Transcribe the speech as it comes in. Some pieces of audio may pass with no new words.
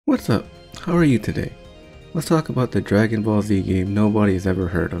What's up? How are you today? Let's talk about the Dragon Ball Z game nobody's ever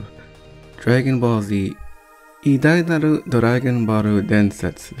heard of. Dragon Ball Z Idainaru Dragon Baru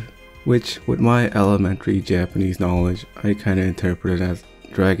Densetsu, which with my elementary Japanese knowledge I kinda interpreted as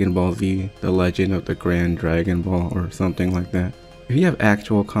Dragon Ball Z, the legend of the Grand Dragon Ball or something like that. If you have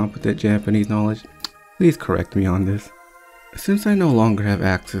actual competent Japanese knowledge, please correct me on this. Since I no longer have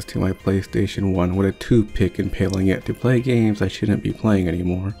access to my PlayStation 1 with a toothpick impaling it to play games I shouldn't be playing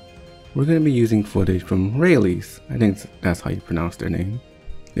anymore, we're going to be using footage from Rayleigh, I think that's how you pronounce their name.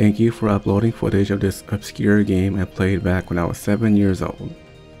 Thank you for uploading footage of this obscure game I played back when I was 7 years old.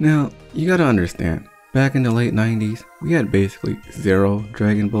 Now, you gotta understand, back in the late 90s, we had basically zero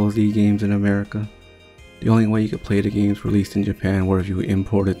Dragon Ball Z games in America. The only way you could play the games released in Japan were if you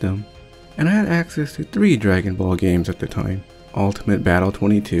imported them. And I had access to 3 Dragon Ball games at the time: Ultimate Battle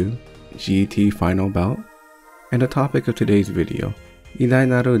 22, GT Final Bout, and the topic of today's video,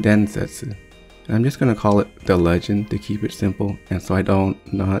 Idainaru Densetsu. And I'm just gonna call it The Legend to keep it simple, and so I don't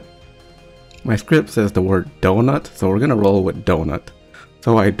my script says the word donut, so we're gonna roll with donut.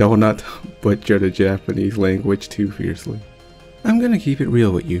 So I don't butcher the Japanese language too fiercely. I'm gonna keep it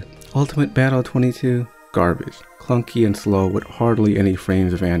real with you. Ultimate Battle 22, garbage, clunky and slow with hardly any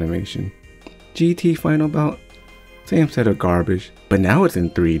frames of animation. GT Final Bout, same set of garbage, but now it's in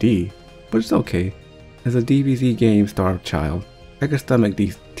 3D, but it's okay. As a DBZ game starved child, I could stomach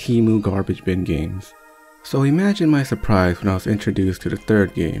these Temu garbage bin games. So imagine my surprise when I was introduced to the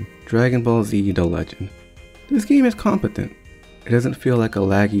third game, Dragon Ball Z The Legend. This game is competent. It doesn't feel like a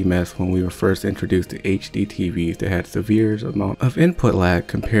laggy mess when we were first introduced to HD TVs that had severe amount of input lag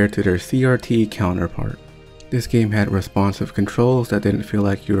compared to their CRT counterpart. This game had responsive controls that didn't feel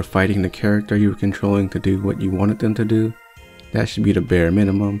like you were fighting the character you were controlling to do what you wanted them to do. That should be the bare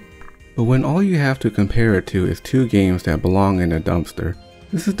minimum. But when all you have to compare it to is 2 games that belong in a dumpster,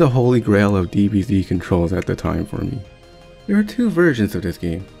 this is the holy grail of DBZ controls at the time for me. There are 2 versions of this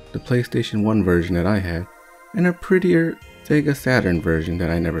game, the PlayStation 1 version that I had, and a prettier Sega Saturn version that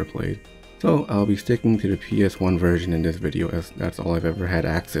I never played. So I'll be sticking to the PS1 version in this video as that's all I've ever had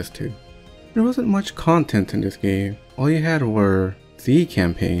access to. There wasn't much content in this game. All you had were Z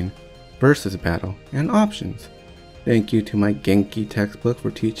campaign, versus battle, and options. Thank you to my Genki textbook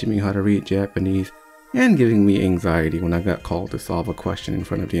for teaching me how to read Japanese and giving me anxiety when I got called to solve a question in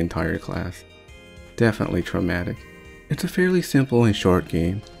front of the entire class. Definitely traumatic. It's a fairly simple and short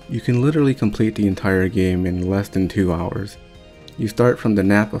game. You can literally complete the entire game in less than 2 hours. You start from the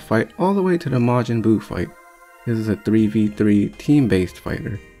Nappa fight all the way to the Majin Buu fight. This is a 3v3 team-based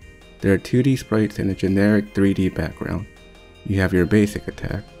fighter. There are 2D sprites and a generic 3D background. You have your basic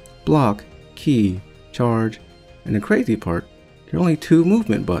attack, block, key, charge, and the crazy part, there are only 2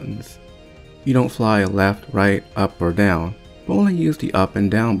 movement buttons. You don't fly left, right, up, or down, but only use the up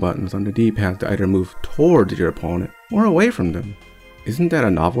and down buttons on the D-pad to either move towards your opponent or away from them. Isn't that a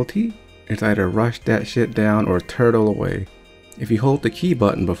novelty? It's either rush that shit down or turtle away. If you hold the key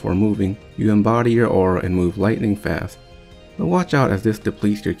button before moving, you embody your aura and move lightning fast. But watch out as this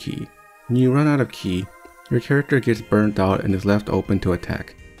depletes your ki. When you run out of ki, your character gets burnt out and is left open to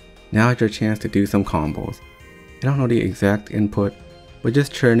attack. Now is your chance to do some combos. I don't know the exact input, but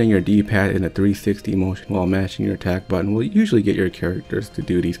just churning your D-pad in a 360 motion while mashing your attack button will usually get your characters to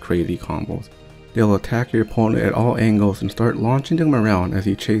do these crazy combos. They'll attack your opponent at all angles and start launching them around as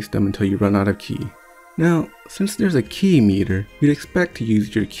you chase them until you run out of ki. Now, since there's a ki meter, you'd expect to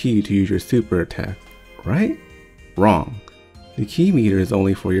use your ki to use your super attack, right? Wrong. The ki meter is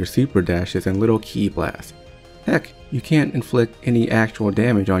only for your super dashes and little ki blasts. Heck, you can't inflict any actual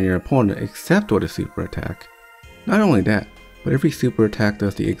damage on your opponent except with a super attack. Not only that, but every super attack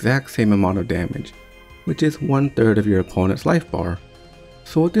does the exact same amount of damage, which is 1/3 of your opponent's life bar.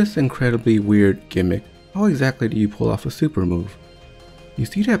 So with this incredibly weird gimmick, how exactly do you pull off a super move? You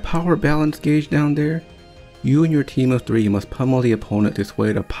see that power balance gauge down there? You and your team of 3 must pummel the opponent to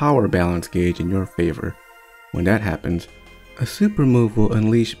sway the power balance gauge in your favor. When that happens, a super move will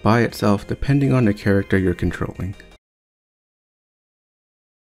unleash by itself depending on the character you're controlling.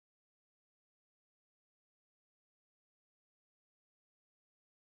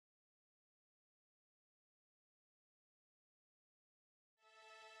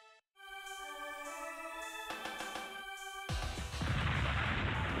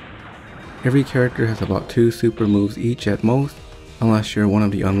 Every character has about 2 super moves each at most, unless you're one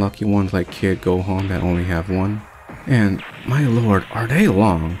of the unlucky ones like Kid Gohan that only have 1. And my lord, are they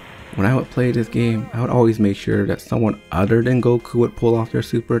long! When I would play this game, I would always make sure that someone other than Goku would pull off their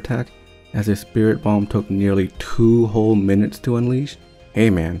super attack, as his spirit bomb took nearly 2 whole minutes to unleash. Hey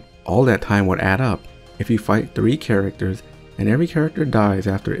man, all that time would add up. If you fight 3 characters and every character dies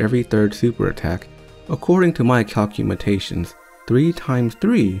after every third super attack. According to my calculations, 3 times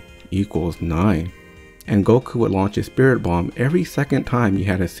 3 equals 9. And Goku would launch a Spirit Bomb every second time he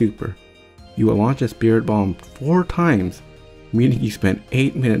had a super. You would launch a Spirit Bomb 4 times, meaning you spent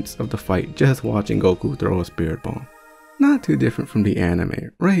 8 minutes of the fight just watching Goku throw a Spirit Bomb. Not too different from the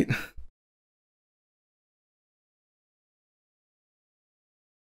anime, right?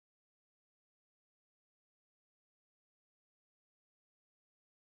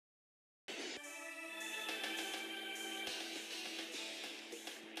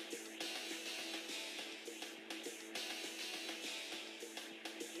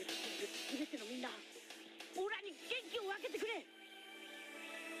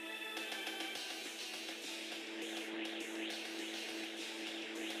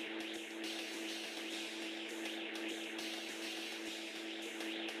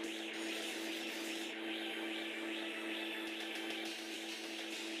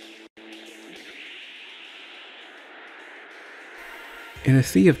 In a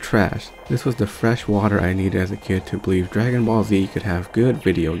sea of trash, this was the fresh water I needed as a kid to believe Dragon Ball Z could have good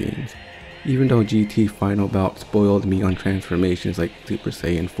video games. Even though GT Final Bout spoiled me on transformations like Super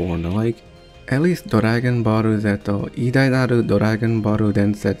Saiyan 4 and the like, at least Dragon Ball Z Idainaru Dragon Ball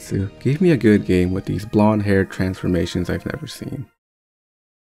Densetsu gave me a good game with these blonde haired transformations I've never seen.